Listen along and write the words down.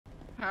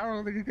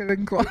Harold, are you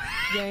getting close?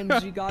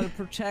 James, you gotta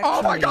protect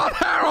Oh my me. God,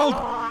 Harold!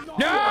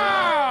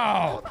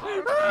 No!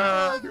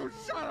 Harold, you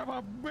son of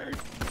a bitch!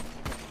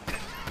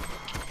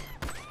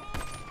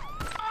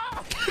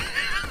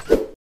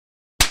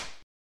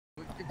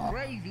 It's a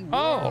crazy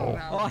world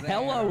out there.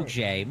 Hello,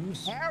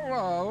 James.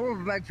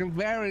 Hello, that's a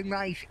very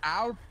nice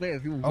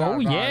outfit you've got Oh,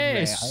 on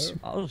yes. there.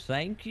 Oh,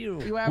 thank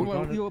you.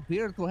 You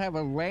appear to have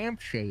a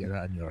lampshade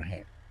on your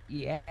head.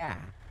 Yeah.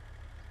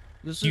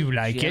 This Do you is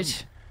like Jim.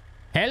 it?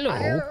 Hello.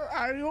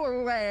 Are you a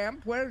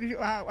lamp? Are you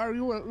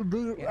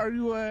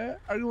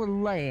a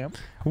lamp?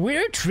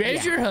 We're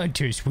treasure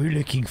hunters. We're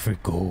looking for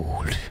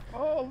gold.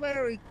 Oh,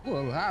 very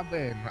cool. I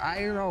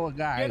know a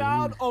guy. Get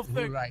out of who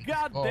the likes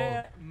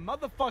goddamn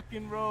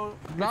motherfucking road.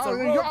 No, It's a you-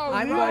 road.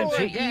 I'm going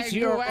to eat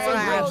your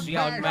ass,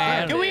 young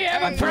man. Do we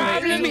have a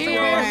problem eat your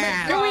here?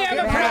 ass. Do we have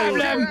a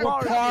problem?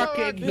 We're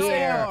parking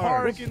here.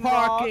 We're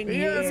parking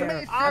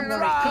here. I'm gonna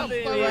driving.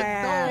 eat your Get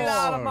ass.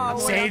 out of my way.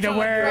 Say the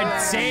word.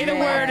 Say the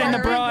word, and the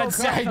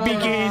broadside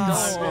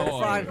begins. Oh,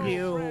 fuck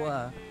you.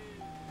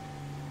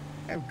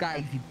 That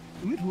guy's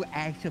a little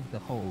ass of the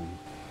hole.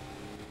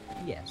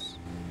 Yes.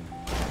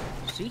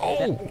 See?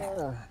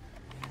 Oh.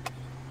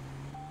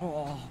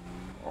 Oh.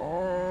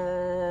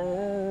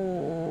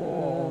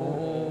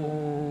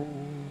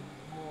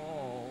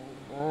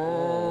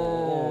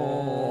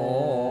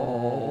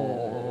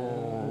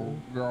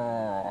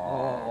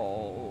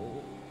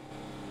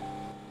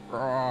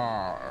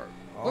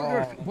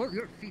 Put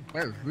your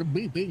seatbelts. The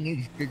beeping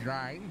is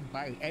designed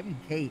by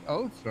MK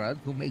Ultra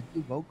to make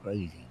you go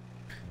crazy.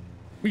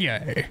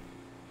 Yeah.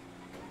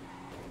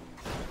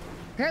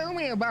 Tell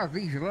me about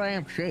these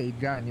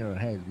lampshades on your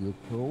head, you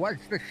two.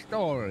 What's the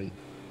story?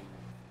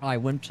 I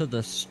went to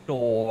the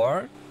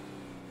store,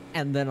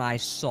 and then I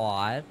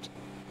saw it,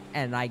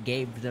 and I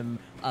gave them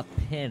a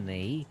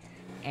penny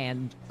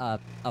and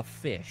a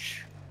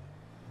fish.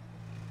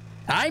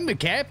 I'm a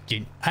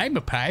captain. I'm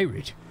a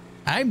pirate.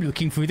 I'm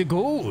looking for the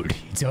gold.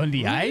 It's on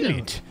the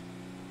island.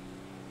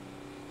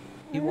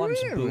 He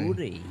wants Really?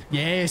 booty.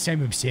 Yes,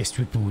 I'm obsessed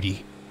with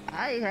booty.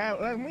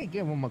 Let me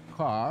give him a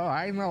call.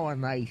 I know a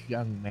nice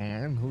young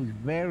man who's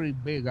very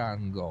big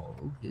on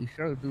gold. He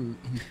sure do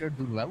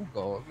love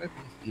gold. Let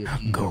me see if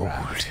he's Gold.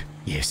 around.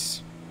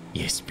 Yes.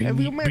 Yes, Have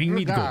you met bring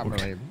me the the gold.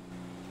 goblin?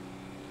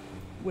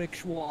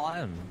 Which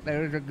one?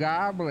 There's a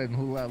goblin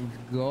who loves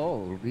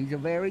gold. He's a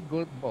very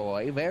good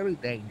boy, very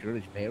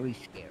dangerous, very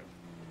scary.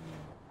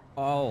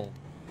 Oh.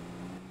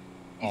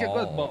 He's a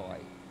good boy.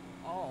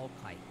 Oh,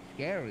 okay.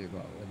 Scary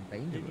though, and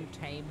Did dangerous. you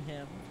tame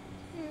him?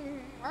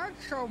 Not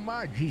so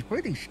much. He's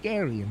pretty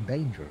scary and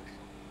dangerous.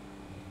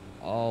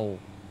 Oh.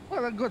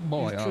 Well, a good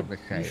boy, all the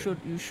same.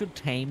 You should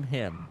tame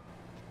him.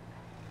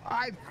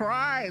 I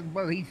tried,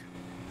 but he's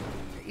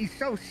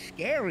so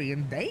scary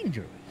and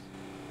dangerous.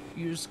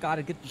 You just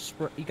gotta get the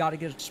spray. You gotta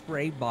get a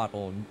spray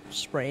bottle and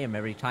spray him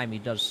every time he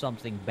does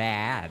something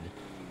bad.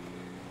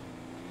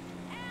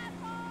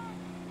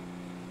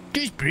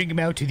 Just bring him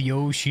out to the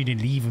ocean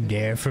and leave him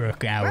there for an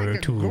hour or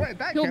two.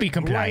 He'll be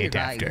compliant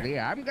after.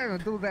 Idea. I'm gonna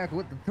do that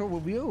with the two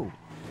of you.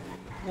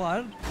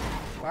 What?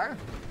 What?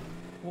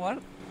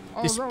 What?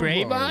 Oh, The don't spray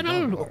worry, bottle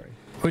don't worry.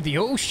 or the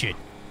ocean?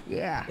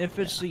 Yeah. If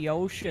it's the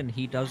ocean,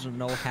 he doesn't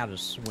know how to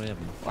swim.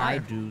 I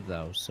do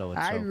though, so it's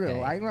I okay.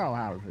 do. I know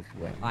how to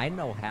swim. I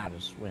know how to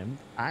swim.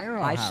 I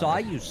know. I how saw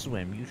to you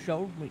swim. You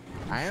showed me.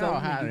 You I know showed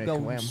how me to you go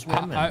swim.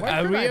 swimming.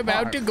 Are we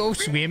about to go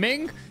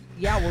swimming?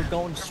 Yeah, we're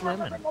going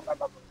swimming.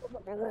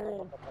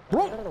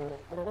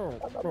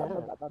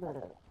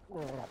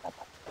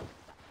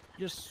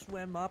 Just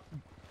swim up.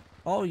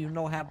 Oh, you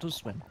know how to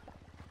swim.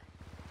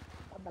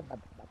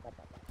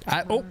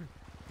 Oh,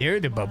 there are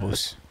the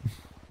bubbles.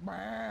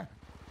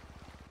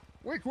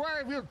 Which way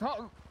have you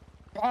told?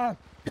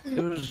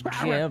 It was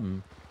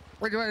Jim.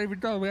 Which way have you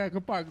told me I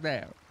could park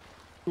there?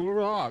 You're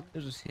wrong.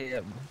 It was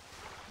him.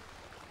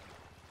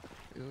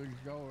 It was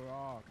so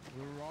wrong.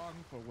 You're wrong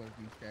for what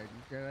you said.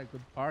 You said I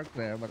could park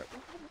there, but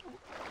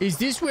Is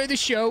this where the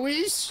show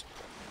is?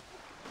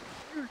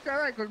 you said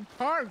I could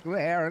park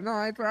there, and then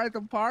I tried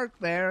to park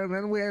there, and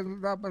then we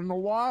ended up in the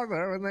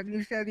water, and then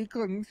you said he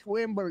couldn't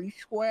swim, but he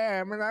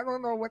swam, and I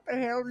don't know what the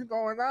hell's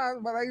going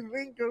on, but I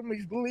think you're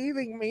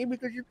misleading me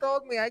because you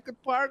told me I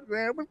could park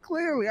there, but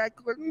clearly I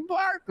couldn't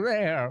park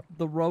there.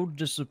 The road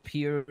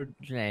disappeared,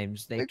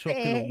 James. They What took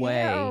the it away.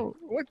 hell?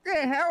 What the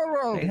hell,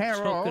 road, They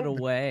Harold? took it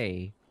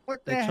away.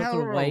 What the They took hell,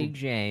 it away, road?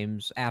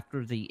 James,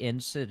 after the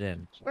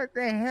incident. What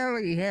the hell,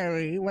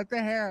 Harry? What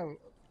the hell?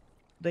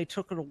 They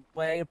took it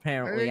away,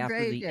 apparently, Where did after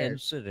they the get it?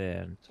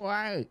 incident.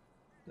 Why?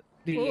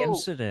 The Who?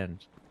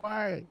 incident.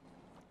 Why?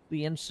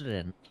 The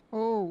incident.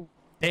 Oh,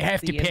 They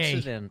have to The pay.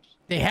 incident.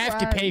 They have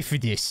to Why? pay for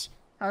this.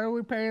 how do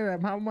we pay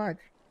them? How much?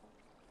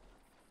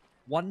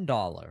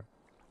 $1.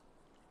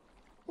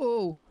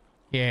 Oh,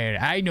 Yeah,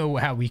 I know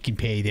how we can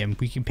pay them.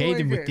 We can pay Who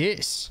them is with it?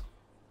 this.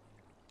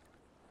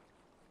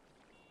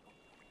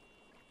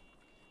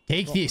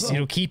 Take this.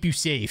 It'll keep you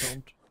safe.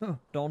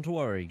 Don't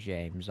worry,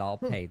 James. I'll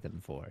pay them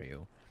for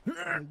you.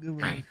 give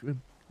me a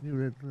swim. Give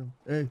me a swim.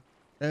 Hey,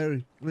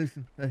 Harry,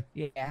 listen. Hey,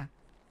 Yeah.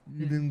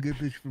 you didn't get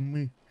this from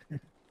me.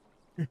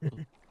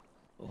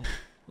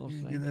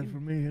 You thank get that you. for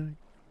me, honey.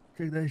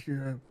 Check that shit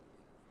out.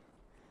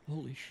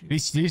 Holy shit.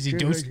 Listen,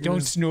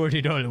 don't snort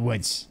it all at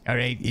once. All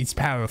right, it's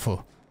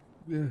powerful.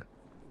 Yeah.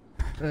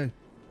 Hey,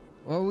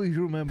 always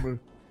remember,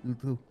 you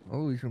two.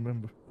 Always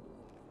remember.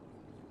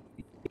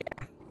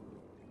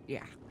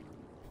 Yeah.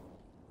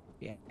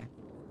 Yeah.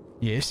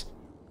 Yes,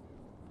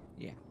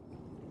 Yeah.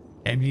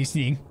 I'm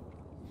listening.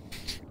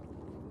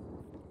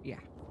 Yeah.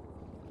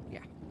 Yeah.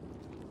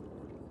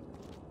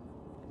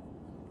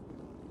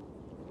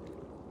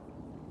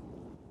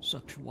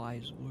 Such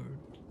wise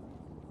words.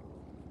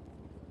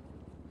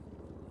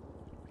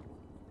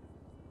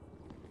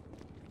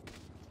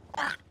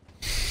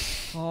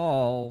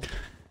 Oh.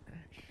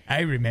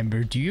 I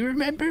remember. Do you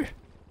remember?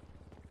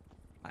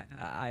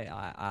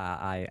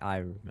 I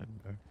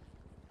remember.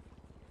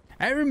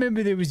 I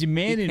remember there was a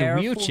man Be in a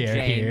careful, wheelchair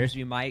James, here.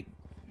 You might.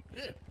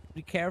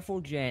 Be careful,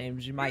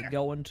 James. You might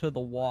go into the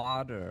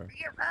water.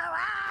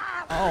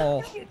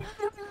 Oh.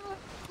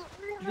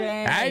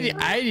 James.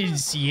 I didn't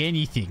see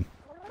anything.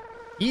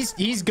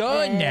 He's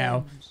gone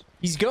now. James.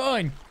 He's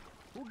gone.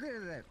 Who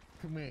did that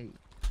to me?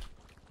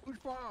 Whose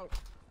fault?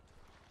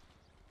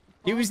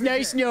 It was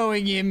nice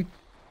knowing him.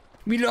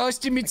 We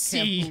lost him at Can't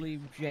sea.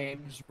 believe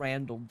James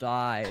Randal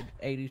died.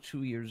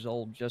 82 years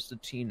old, just a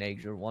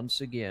teenager.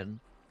 Once again,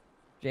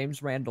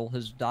 James Randal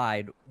has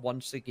died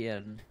once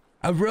again.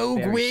 A rogue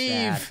Very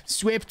wave sad.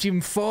 swept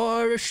him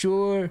far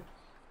ashore.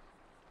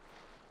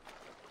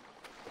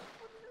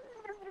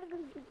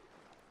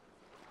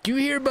 Do you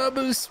hear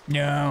Bubbles?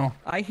 No.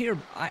 I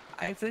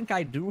think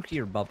I do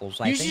hear bubbles.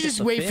 I You think should it's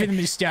just a wait for them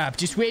to fish. stop.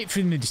 Just wait for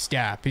them to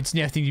stop. It's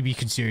nothing to be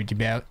concerned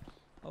about.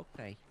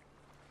 Okay.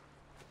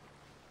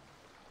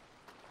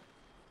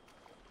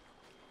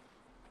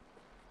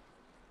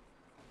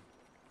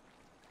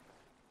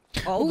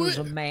 Oh, there's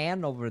a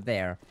man over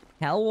there.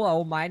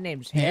 Hello, my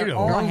name's Harold.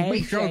 Hello. Oh, Don't hey,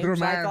 be so James,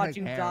 dramatic, I thought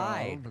you Harold.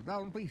 died.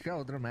 Don't be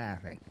so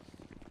dramatic.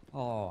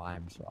 Oh,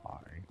 I'm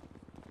sorry.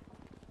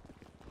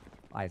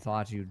 I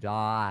thought you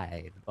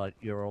died, but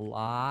you're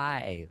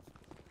alive.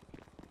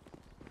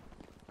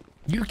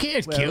 You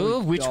can't Where kill are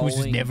we which was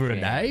going, never James?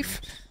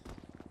 alive.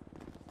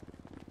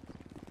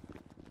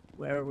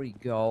 Where are we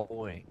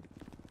going?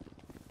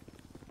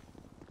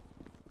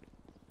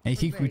 I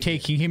think we're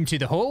taking him to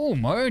the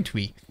home, aren't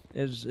we?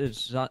 It's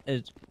oh,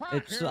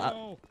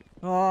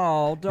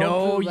 don't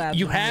No, do that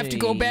you to have to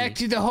go me. back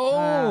to the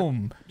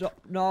home.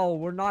 No,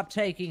 we're not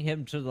taking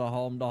him to the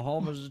home. The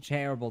home is a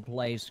terrible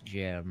place,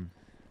 Jim.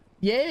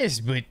 Yes,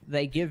 but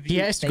They give He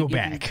you has to they go give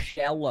you back.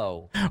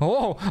 Jello.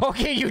 oh,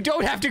 okay, you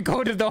don't have to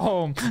go to the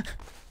home.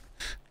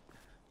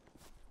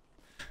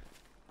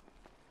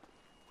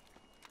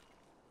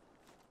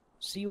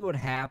 See what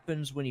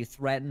happens when you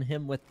threaten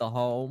him with the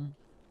home?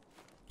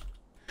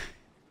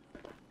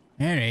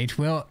 All right,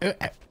 well,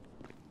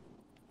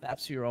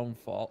 That's your own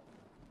fault.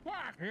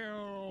 Fuck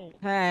you!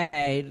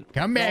 Hey,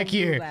 Come back don't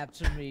here. do that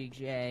to me,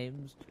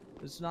 James.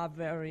 It's not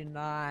very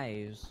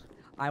nice.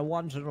 I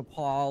want an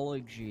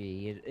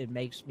apology. It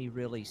makes me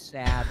really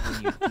sad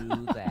when you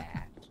do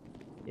that.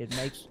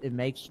 It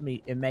makes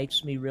me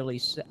really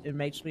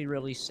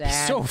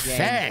sad. So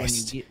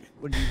James, fast.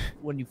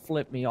 when you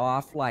flip me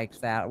off like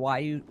that.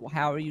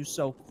 How are you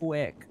so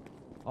quick?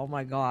 Oh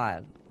my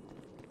God.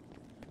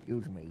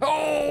 Excuse me.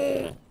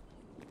 oh,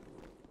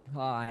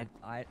 I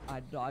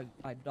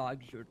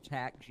dogged your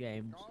tack,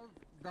 James.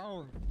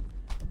 Don't.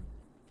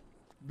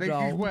 This is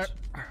Don't. what.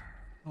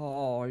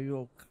 Oh, are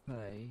you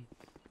okay?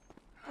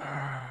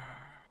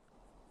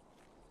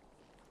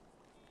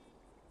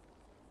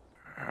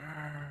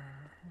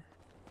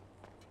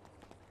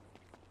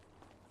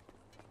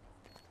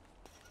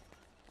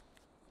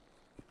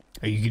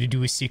 are you gonna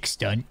do a sick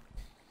stunt?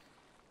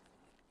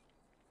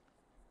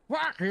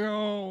 Fuck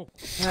you!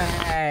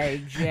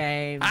 Hey,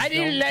 James. I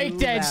didn't don't like do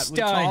that We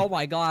stunt. Oh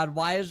my God,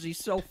 why is he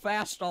so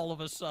fast all of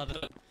a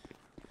sudden?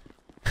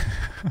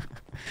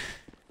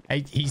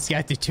 He's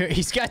got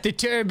the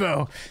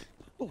turbo.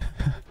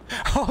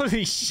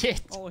 Holy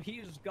shit! Oh,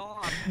 he's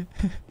gone.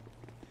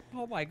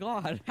 Oh my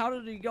God, how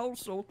did he go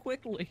so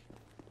quickly?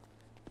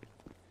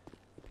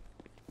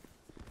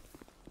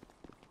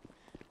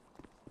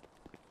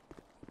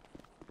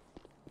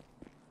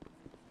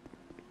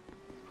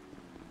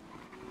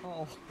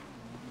 Oh.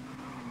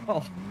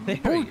 Oh, there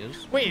he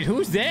is. Wait,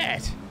 who's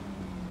that?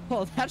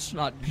 Oh, that's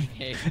not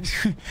James.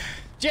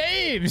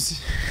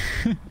 James!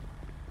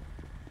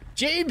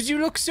 James, you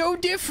look so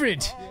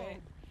different.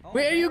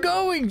 Where are you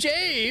going,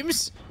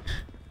 James?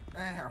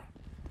 Ow.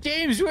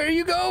 James, where are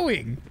you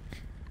going?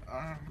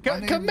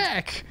 Come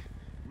back.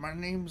 My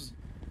name's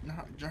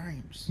not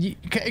James.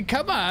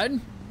 Come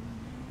on.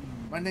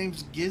 My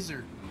name's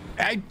Gizzard.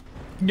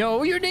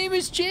 No, your name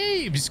is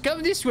James.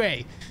 Come this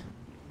way.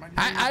 My name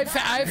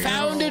I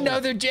found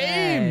another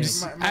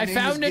James. Hey. My I name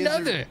found is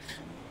Gizzard. another.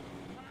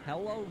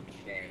 Hello,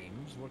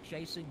 James. We're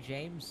chasing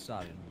James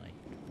suddenly.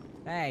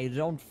 Hey,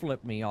 don't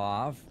flip me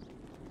off.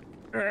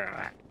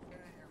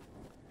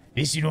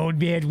 Listen, old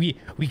man,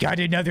 we got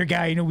another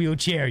guy in a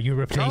wheelchair. You're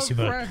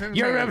replaceable. threaten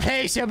You're me.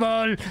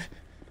 replaceable.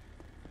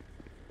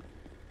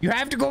 You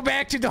have to go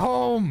back to the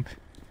home.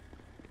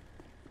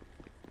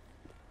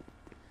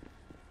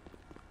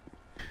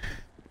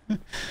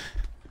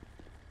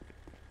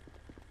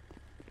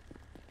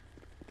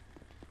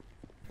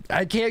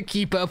 I can't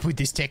keep up with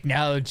this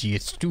technology.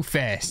 It's too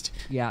fast.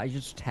 Yeah, I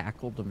just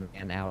tackled the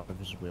man out of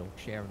his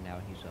wheelchair, and now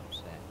he's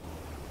upset.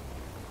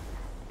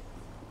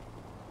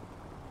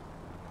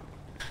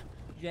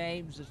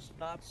 James, it's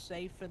not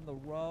safe in the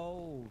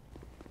road.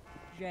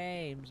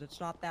 James, it's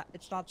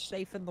not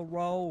safe in the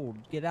road.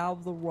 Get out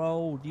of the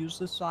road. Use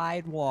the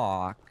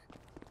sidewalk.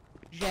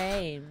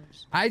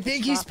 James. I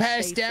think he's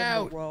passed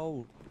out. In the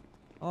road.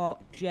 Oh,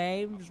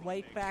 James,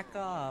 wake back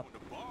up.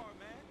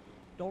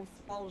 Don't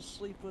fall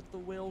asleep with the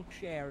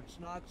wheelchair. It's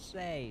not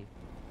safe.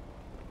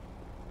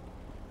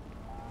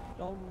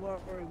 Don't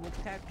worry, we'll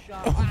catch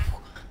up.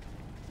 Oh.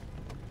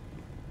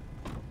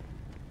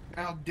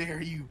 How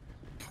dare you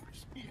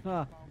push me out Huh.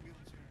 of my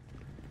wheelchair?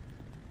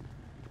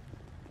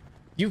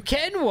 You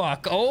can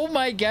walk. Oh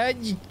my god,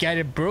 you got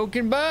a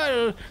broken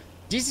bottle.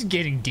 This is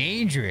getting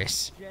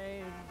dangerous.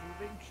 James,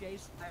 we're being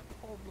chased by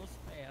a homeless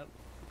man.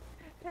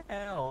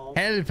 Help.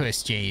 Help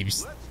us,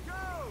 James.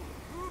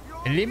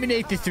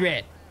 Eliminate the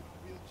threat.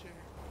 Wheelchair.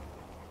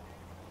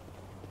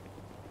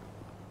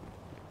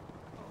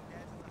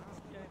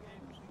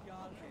 James, we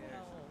gotta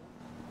help.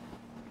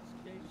 He's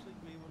chasing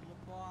me with the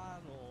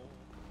bottle.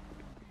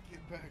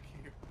 Get back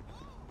here.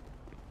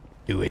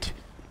 Do it.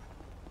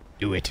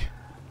 Do it.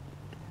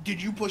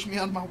 Did you push me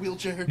out of my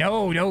wheelchair?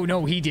 No, no,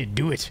 no, he did.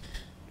 Do it.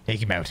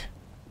 Take him out.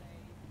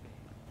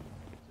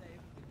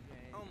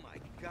 Oh my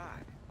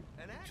god.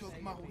 An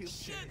Took my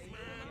wheelchair.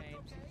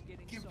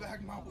 Give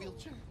back my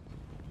wheelchair.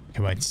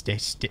 Come on,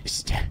 stab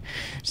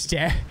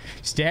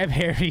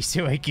Harry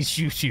so I can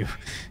shoot you.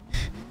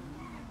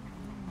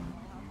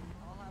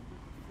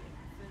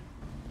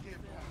 Get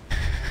back.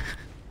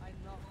 I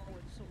know,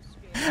 it's so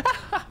scary.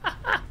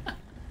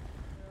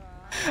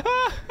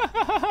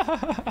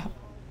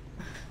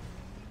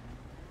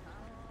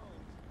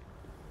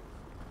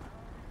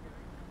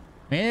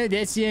 Well,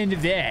 that's the end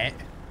of that.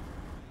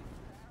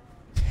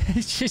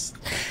 It's just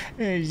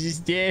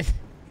dead.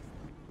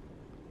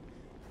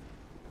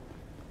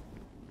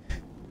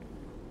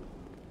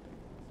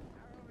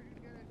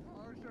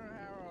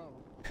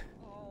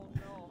 Oh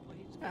no,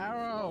 he's getting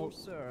Harold.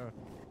 closer.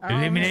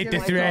 Eliminate the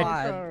my threat.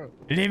 God. Oh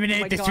my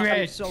Eliminate the God, that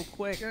threat. was so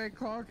quick. Get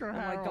closer, Oh my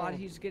Harold. God,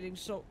 he's getting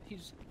so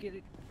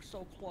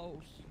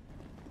close.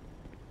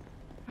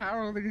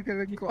 Harold, he's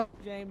getting close.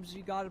 James,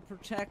 you gotta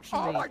protect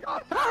Oh me. my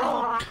God,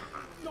 Harold!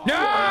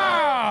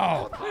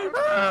 No!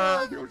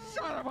 Harold, you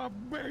son of a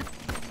bitch!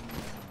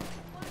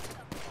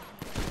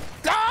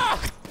 Ah!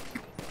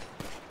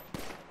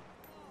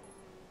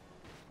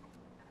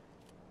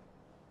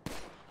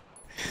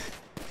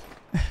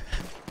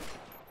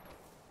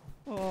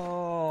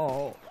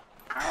 Oh.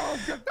 Harold,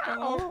 get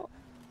down!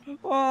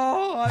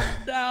 Oh,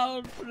 I'm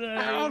down today.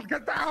 Harold,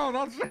 get down!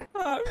 I'll say.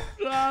 I'm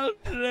down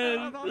today.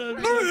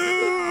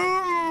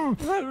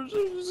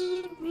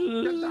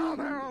 Get down,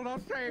 Harold! I'll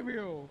save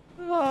you!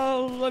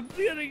 Oh, I'm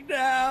getting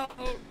down.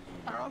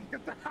 Harold,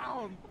 get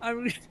down!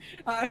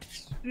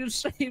 You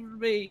saved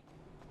me.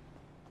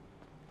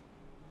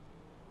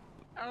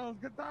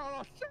 Harold, get down!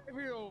 I'll save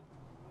you!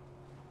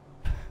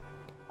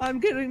 I'm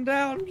getting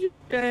down,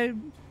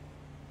 James.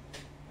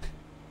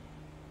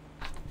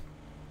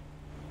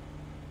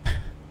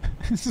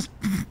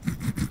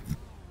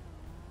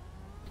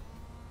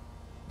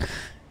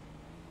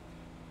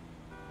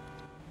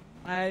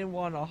 I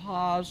want a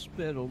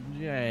hospital,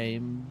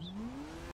 James.